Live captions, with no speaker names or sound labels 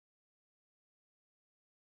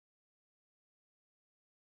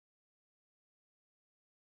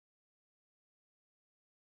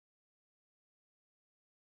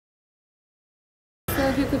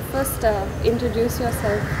if you could first introduce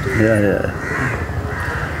yourself.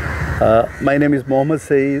 My name is Mohamed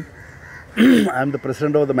Sayeed. I am the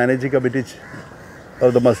president of the managing committee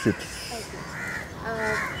of the masjid.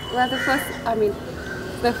 Well,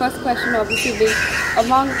 the first question obviously being,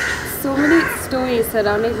 among so many stories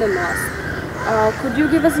surrounding the mosque, could you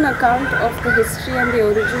give us an account of the history and the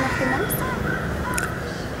origin of the mosque?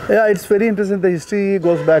 Yeah, it's very interesting. The history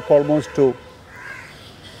goes back almost to,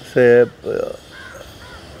 say,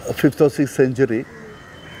 5th or 6th century.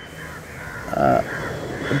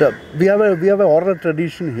 We have an oral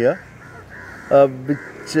tradition here,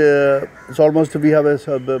 which is almost, we have a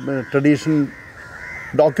tradition,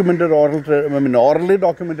 orally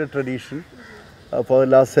documented tradition for the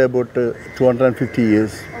last, say, about 250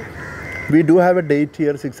 years. We do have a date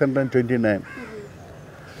here, 629.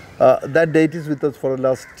 That date is with us for the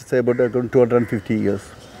last, say, about 250 years.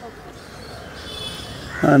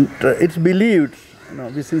 And it's believed,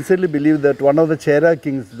 we sincerely believe that one of the Chera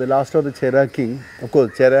kings, the last of the Chera king, of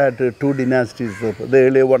course, Chera had two dynasties, the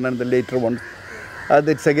earlier one and the later one.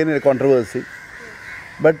 That's again a controversy.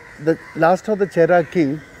 But the last of the Chera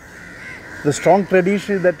king, the strong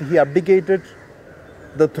tradition is that he abdicated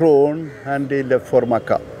the throne and he left for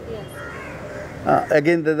Makkah.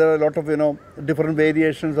 Again, there are a lot of, different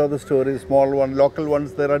variations of the story, small ones, local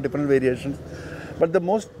ones, there are different variations. But the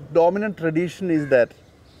most dominant tradition is that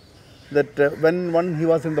when he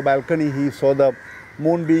was in the balcony, he saw the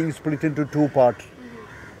moon being split into two parts.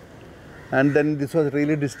 And then this was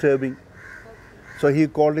really disturbing. So he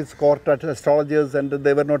called his court astrologers and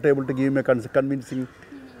they were not able to give him a convincing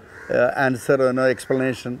answer or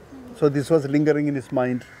explanation. So this was lingering in his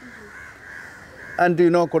mind. And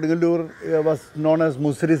Kodungallur was known as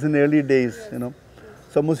Musris in early days,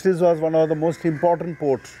 So Musris was one of the most important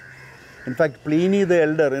ports. In fact, Pliny the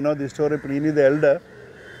Elder, the story of Pliny the Elder,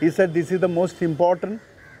 he said this is the most important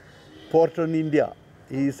port in India.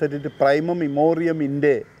 He said it primum immorium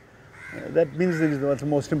Inde. That means it is the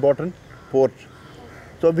most important port.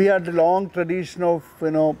 So we had a long tradition of,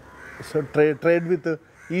 trade with the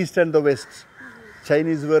East and the West.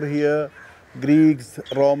 Chinese were here. Greeks,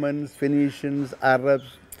 Romans, Phoenicians,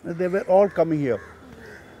 Arabs, they were all coming here.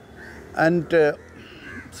 And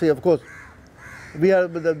see, of course,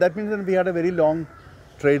 that means that we had a very long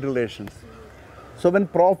trade relations. So when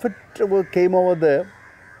Prophet came over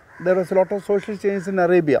there was a lot of social change in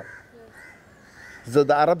Arabia. So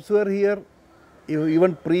the Arabs were here,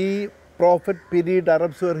 even pre-Prophet period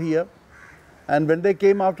Arabs were here. And when they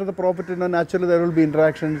came after the Prophet, naturally there will be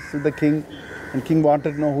interactions with the king. And king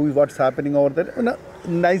wanted to know what's happening over there.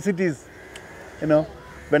 Niceties,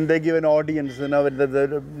 when they give an audience, when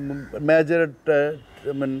the major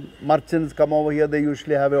merchants come over here, they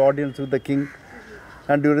usually have an audience with the king.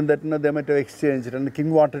 And during that, they might have exchanged. And the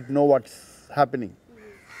king wanted to know what's happening.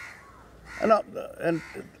 And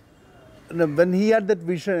when he had that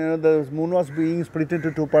vision, the moon was being split into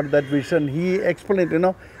two parts, that vision, he explained,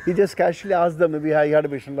 he just casually asked them, maybe I had a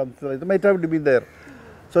vision, they might have to be there.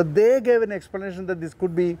 So they gave an explanation that this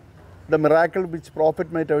could be the miracle which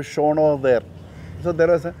Prophet might have shown over there. So there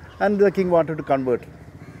was and the king wanted to convert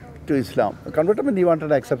to Islam. Convert means he wanted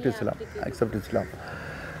to accept Islam.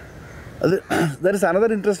 There is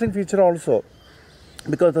another interesting feature also,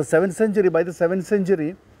 because by the 7th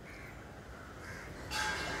century,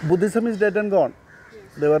 Buddhism is dead and gone.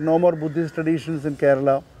 There were no more Buddhist traditions in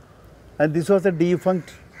Kerala, and this was a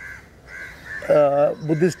defunct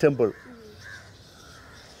Buddhist temple.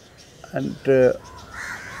 And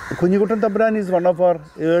Kunyikutan Tabran is one of our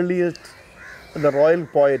earliest, the royal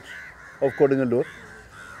poet of Kodungallur.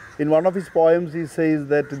 In one of his poems, he says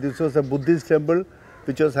that this was a Buddhist temple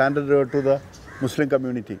which was handed over to the Muslim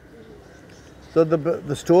community. So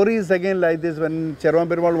the story is again like this. When Cheraman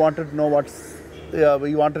Perumal wanted to know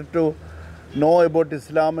he wanted to know about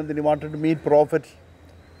Islam, and then he wanted to meet Prophet.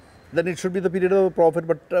 Then it should be the period of the Prophet,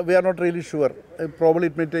 but we are not really sure.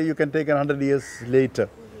 Probably you can take 100 years later.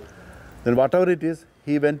 Then whatever it is,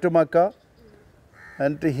 he went to Makkah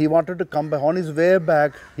and he wanted to come back. On his way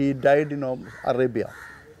back, he died in Arabia.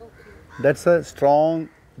 That's a strong,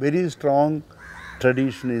 very strong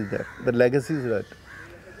tradition is there. The legacy is that.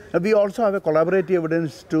 And we also have a collaborative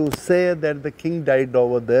evidence to say that the king died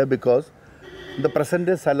over there, because the present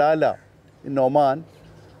day Salalah in Oman,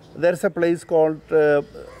 there's a place called the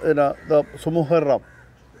Sumuharram.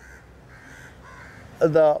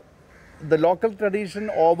 The local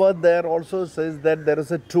tradition over there also says that there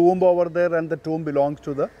is a tomb over there, and the tomb belongs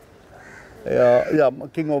to the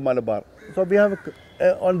king of Malabar. So we have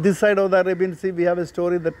on this side of the Arabian Sea, we have a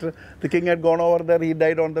story that the king had gone over there, he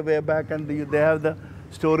died on the way back, and they have the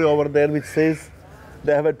story over there which says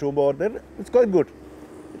they have a tomb over there. It's quite good.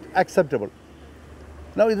 acceptable.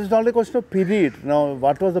 Now it is not a question of period. Now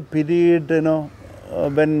what was the period,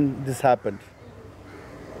 when this happened?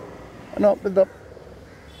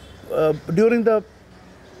 During the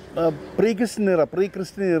pre-Christian era,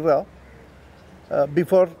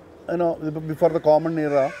 before the common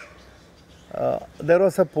era, there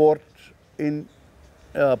was a port in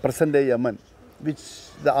present-day Yemen, which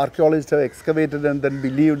the archaeologists have excavated and then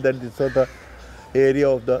believed that this was the area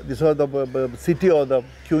of this was the city of the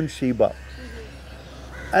Queen Sheba.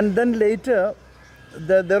 And then later,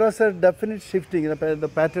 there was a definite shifting in the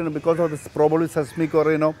pattern because of this probably seismic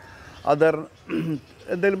or other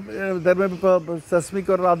there may be seismic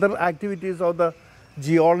or other activities of the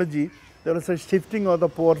geology. There was a shifting of the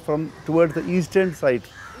port from towards the eastern side.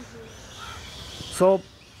 So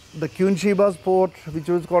the Queen Sheba's port, which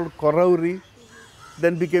was called Korauri,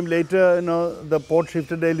 then became later, the port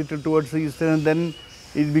shifted a little towards the eastern, and then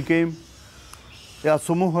it became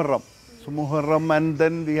Sumuharram, and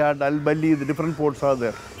then we had Al-Bali. The different ports are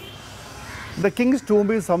there. The king's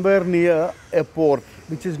tomb is somewhere near a port,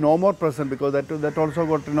 which is no more present because that also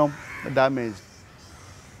got damaged.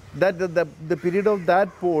 That the period of that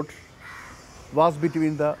port was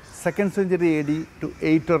between the 2nd century AD to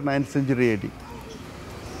 8th or 9th century AD.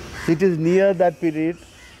 So it is near that period,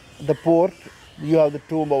 the port, you have the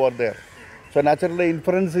tomb over there. So naturally,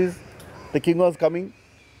 inference is the king was coming,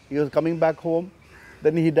 he was coming back home,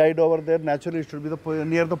 then he died over there. Naturally, it should be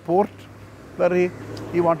near the port where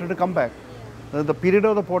he wanted to come back. The period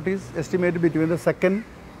of the port is estimated between the 2nd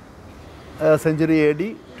century AD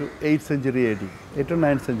to 8th century AD, 8th or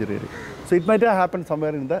 9th century AD. So it might have happened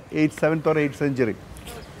somewhere in the 7th or 8th century.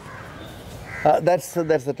 That's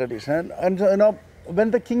the tradition. And when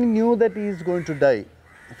the king knew that he is going to die,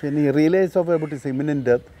 when he realized about his imminent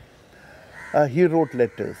death, he wrote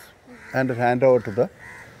letters and handed over to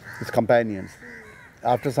his companions.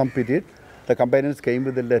 After some period, the companions came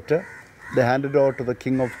with the letter. They handed over to the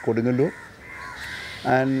king of Kodungallur,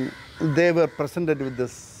 and they were presented with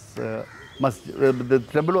this masjid. The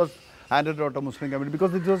temple was handed over to Muslim community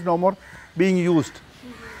because it was no more being used.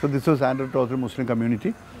 So this was handed over to the Muslim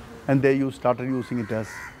community, and they started using it as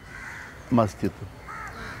masjid.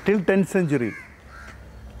 Till 10th century.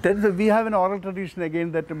 We have an oral tradition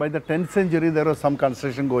again that by the 10th century there was some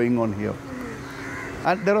construction going on here.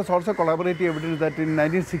 And there was also collaborative evidence that in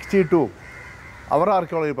 1962, our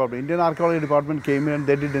archaeology department, Indian archaeology department came in and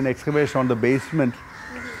they did an excavation on the basement,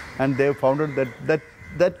 and they found out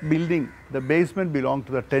that building, the basement belonged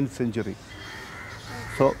to the 10th century.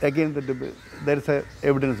 So again, there is a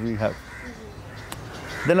evidence we have.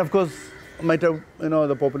 Then of course, might have,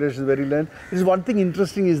 the population is very low. One thing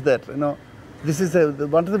interesting is that, one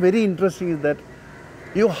of the very interesting is that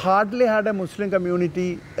you hardly had a Muslim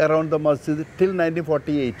community around the masjid till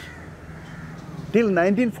 1948. Till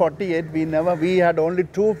 1948, we had only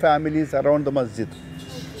 2 families around the masjid.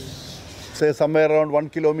 Say somewhere around 1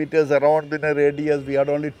 kilometer around in a radius, we had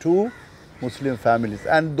only 2 Muslim families.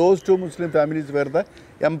 And those 2 Muslim families were the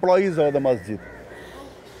employees of the masjid.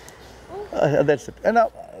 That's it. And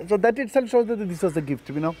so that itself shows that this was a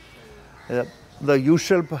gift, The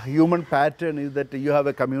usual human pattern is that you have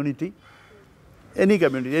a community, any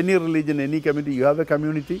community, any religion, any community, you have a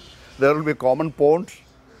community. There will be a common pond,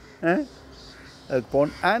 a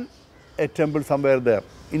pond and a temple somewhere there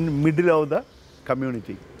in the middle of the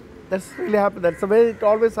community. That's really happened. That's the way it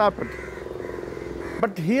always happened.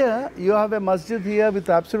 But here, you have a masjid here with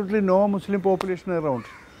absolutely no Muslim population around.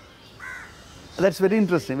 That's very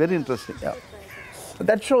interesting, very interesting. Yeah.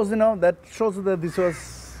 That shows, that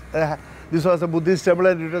this was a Buddhist temple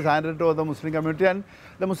and it was handed to the Muslim community, and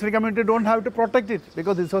the Muslim community don't have to protect it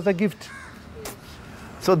because this was a gift.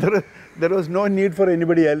 So there was no need for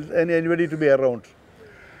anybody else and anybody to be around.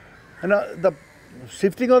 And the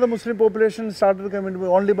shifting of the Muslim population started coming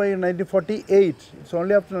only by 1948. It's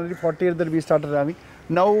only after 1948 that we started having.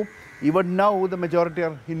 Now, even now, the majority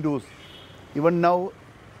are Hindus. Even now,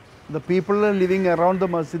 the people living around the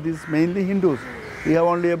masjid is mainly Hindus. We have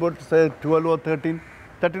only about say 12 or 13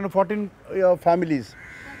 or 14 families.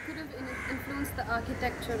 That could have influenced the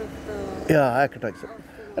architecture of the... Yeah, architecture.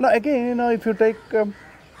 And again, if you take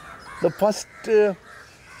the first, the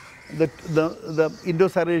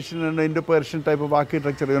Indo-Saracen and Indo-Persian type of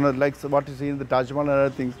architecture, like what you see in the Taj Mahal and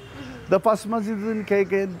other things. The first masjid in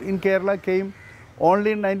Kerala came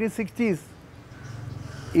only in 1960s.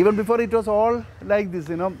 Even before it was all like this,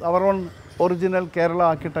 our own original Kerala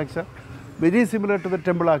architecture, very similar to the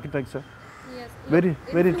temple architecture. Yes, very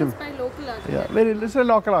influenced by local architecture. Yeah, it's a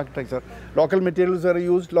local architecture. Local materials are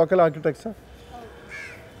used, local architecture.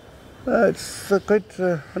 It's quite,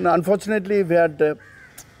 unfortunately we had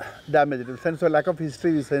damaged. In the sense of lack of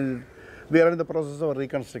history, we are in the process of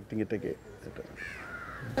reconstructing it again.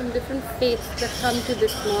 From different faiths that come to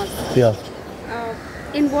this mosque. Yeah.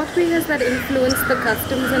 In what way has that influenced the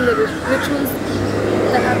customs and the rituals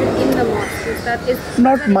that happen in the mosque?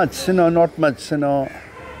 Not much, not much,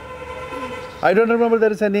 I don't remember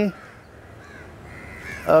there is any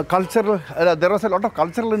cultural, there was a lot of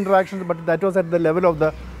cultural interactions, but that was at the level of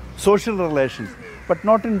the social relations, but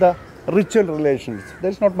not in the ritual relations.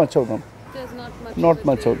 There's not much of them. There's not much. Not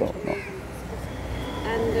much of them, no.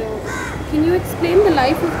 And can you explain the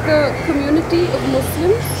life of the community of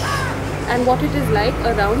Muslims and what it is like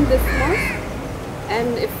around this mosque?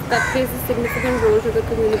 And if that plays a significant role to the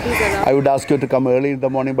communities around? I would ask you to come early in the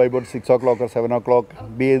morning by about 6 o'clock or 7 o'clock,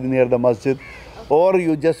 be near the masjid. Or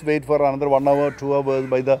you just wait for another 1 hour, 2 hours.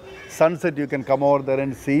 By the sunset, you can come over there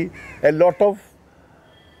and see a lot of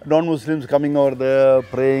non-Muslims coming over there,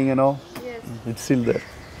 praying, Yes. It's still there.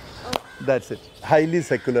 Okay. That's it. Highly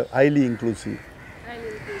secular, highly inclusive.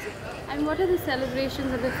 And what are the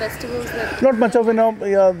celebrations and the festivals that... Not much of,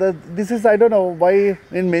 this is, I don't know why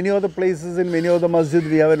in many other places, in many other masjids,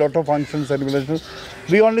 we have a lot of functions, celebrations.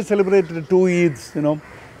 We only celebrate 2 Eids,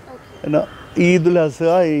 Okay. Eid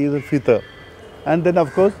al-Adha, Eid al-Fitr. And then,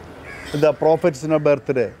 of course, the Prophet's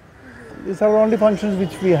birthday. These are the only functions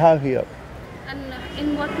which we have here. And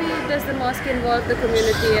in what way does the mosque involve the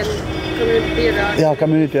community and community around? Yeah,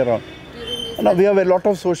 community around. During these We have a lot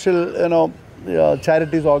of social,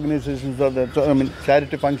 charities, organizations are there. So,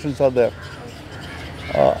 charity functions are there.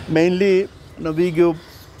 Mainly, we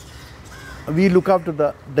look after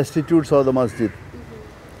the destitutes of the masjid.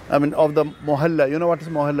 Of the mohalla. You know what is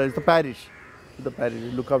mohalla? It's the parish. The parish,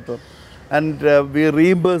 we look after. And we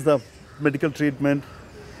reimburse the medical treatment.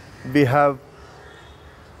 We have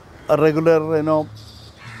a regular,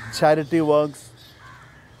 charity works.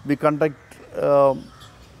 We conduct the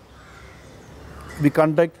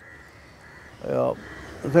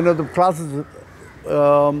classes,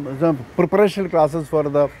 the preparation classes for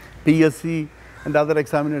the PSC and other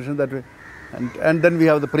examinations that way. And then we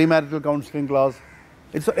have the premarital counseling class.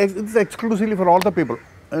 It's exclusively for all the people.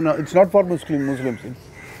 It's not for Muslims.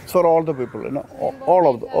 It's for all the people.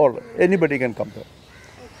 All anybody can come there.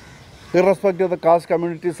 Irrespective of the caste,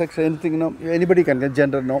 community, sex, anything, anybody can get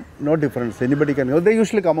gender, no difference. Anybody can go. They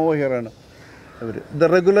usually come over here.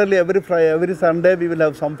 Regularly, every Sunday, we will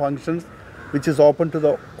have some functions which is open to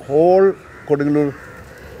the whole Kodungallur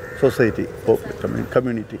society,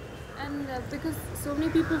 community. And because so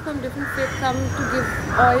many people from different faiths come to give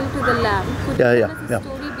oil to the lamb, could you tell us the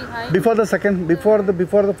story behind? Before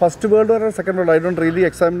the First World War or Second World War, I don't really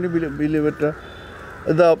exactly believe it.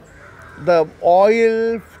 The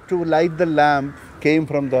oil to light the lamp came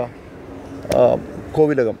from the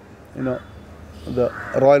Kovilagam, the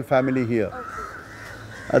royal family here.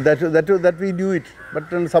 Okay. That we knew it, but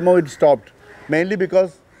somehow it stopped. Mainly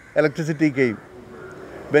because electricity came.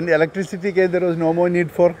 When electricity came, there was no more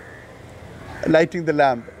need for lighting the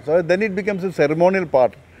lamp. So then it becomes a ceremonial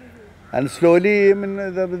part. And slowly,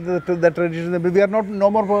 the tradition, we are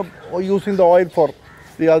no more using the oil for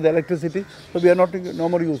the electricity, so we are no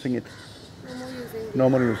more using it. No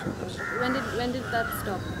more using it. When did that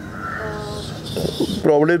stop?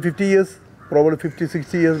 Probably 50 years, probably 50,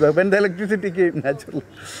 60 years, when the electricity came, naturally.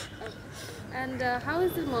 And how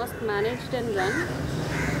is the mosque managed and run?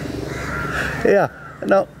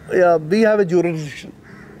 We have a jurisdiction.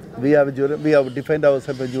 We have defined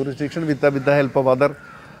ourselves a jurisdiction with the help of other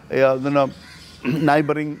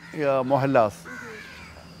neighboring mohallas.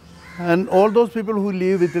 And all those people who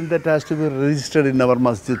live within that has to be registered in our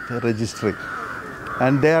masjid registry.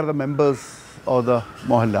 And they are the members of the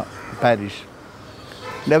mohalla, parish.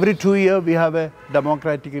 And every 2 years we have a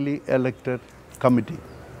democratically elected committee.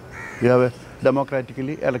 We have a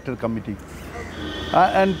democratically elected committee.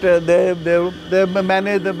 And they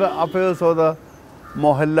manage the affairs of the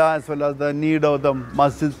mohalla as well as the need of the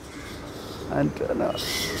masjid. And How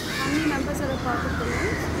many members are a part of the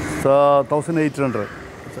mosque? So 1,800.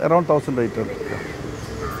 It's around 1,800.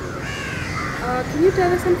 Can you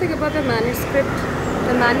tell us something about the manuscript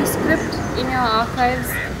in your archives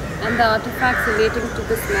and the artifacts relating to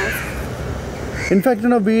this mosque? In fact,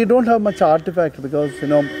 we don't have much artifact because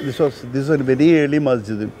this was a very early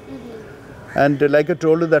masjid. And like I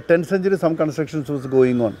told you, the 10th century some constructions was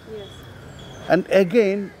going on. Yes. And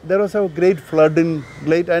again, there was a great flood and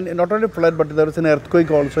not only flood, but there was an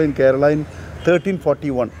earthquake also in Kerala in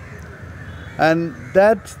 1341. And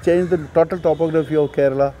that changed the total topography of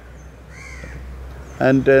Kerala.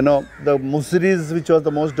 And the Muziris, which was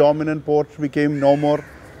the most dominant port, became no more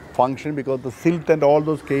function because the silt and all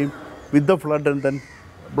those came with the flood and then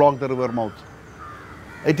blocked the river mouth.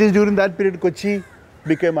 It is during that period Kochi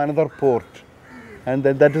became another port. And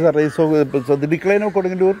then that is a rise of, so the decline of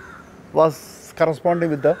Kodungallur was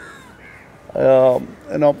corresponding with the,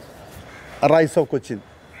 rise of Cochin.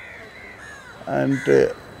 And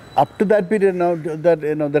up to that period now,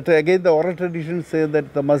 that again the oral traditions say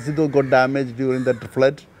that the masjid got damaged during that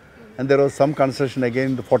flood, and there was some construction again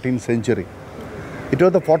in the 14th century. It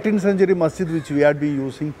was the 14th century masjid which we had been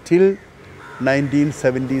using till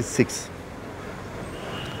 1976.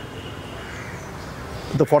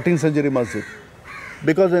 The 14th century masjid.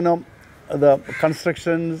 Because the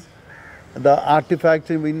constructions, the artifacts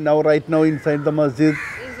right now inside the masjid,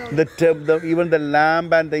 even the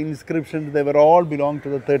lamp and the inscriptions, they were all belong to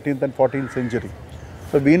the 13th and 14th century.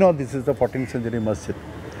 So we know this is the 14th century masjid.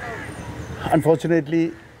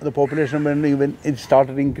 Unfortunately, the population, when it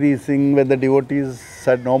started increasing, when the devotees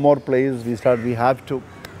said no more place, we have to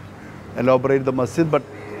elaborate the masjid, but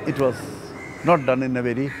it was not done in a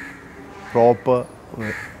very proper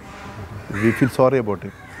way. We feel sorry about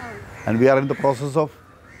it. And we are in the process of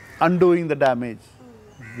undoing the damage.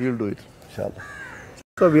 We will do it, inshallah.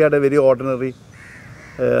 So we had a very ordinary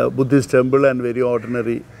Buddhist temple and very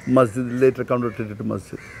ordinary masjid, later converted to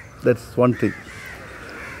masjid. That's one thing.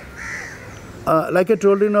 Like I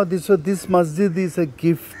told you, this masjid is a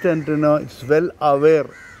gift, and it's well aware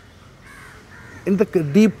in the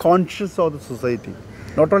deep conscious of the society.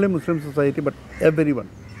 Not only Muslim society, but everyone.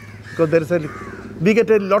 Because we get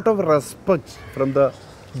a lot of respect from the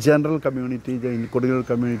general community, the Kodungallur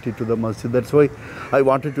community to the masjid. That's why I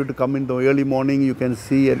wanted you to come in the early morning. You can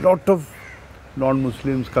see a lot of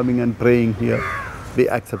non-Muslims coming and praying here. We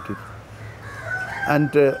accept it.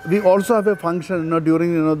 And we also have a function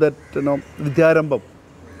during that Vidyarambam,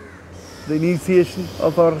 the initiation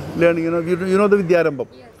of our learning. You know the Vidyarambam.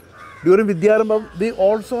 Yes. During Vidyarambam, we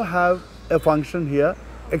also have a function here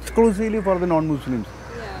exclusively for the non-Muslims.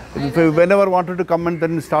 Yeah, if whenever wanted to come and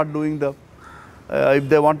then start doing the, if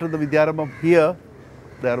they wanted the Vidyarambam here,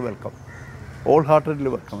 they are welcome. Wholeheartedly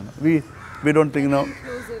welcome. We don't think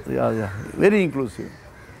very inclusive.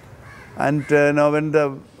 And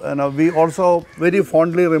we also very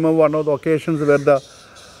fondly remember one of the occasions where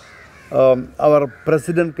our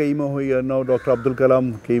president came over here. Dr. Abdul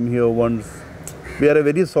Kalam came here once. We had a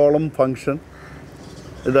very solemn function.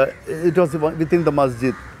 It was within the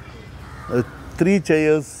masjid. 3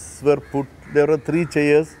 chairs were put. There were 3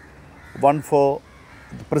 chairs, one for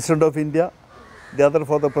the President of India, the other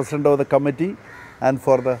for the President of the committee, and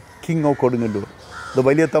for the King of Kodungallur. The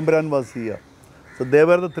Valiya Thambiran was here. So they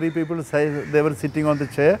were the 3 people, they were sitting on the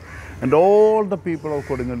chair, and all the people of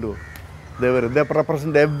Kodungallur, they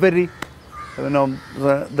represent every,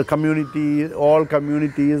 the community, all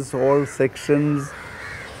communities, all sections,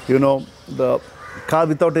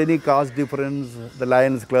 without any caste difference, the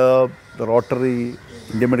Lions Club, the Rotary,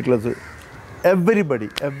 Indian Medical Club, everybody,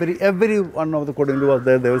 every one of the Kodungallur was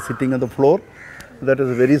there. They were sitting on the floor. That is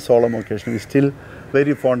a very solemn occasion. We still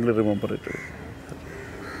very fondly remember it.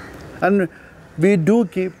 And we do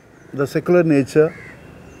keep the secular nature.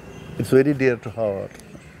 It's very dear to our heart.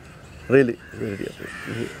 Really, very dear.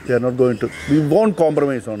 We are not going to, we won't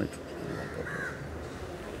compromise on it.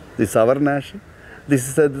 This is our nation.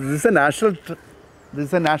 This is a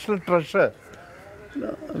national treasure.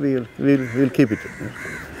 We'll keep it.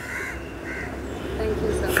 Thank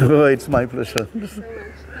you, sir. It's my pleasure.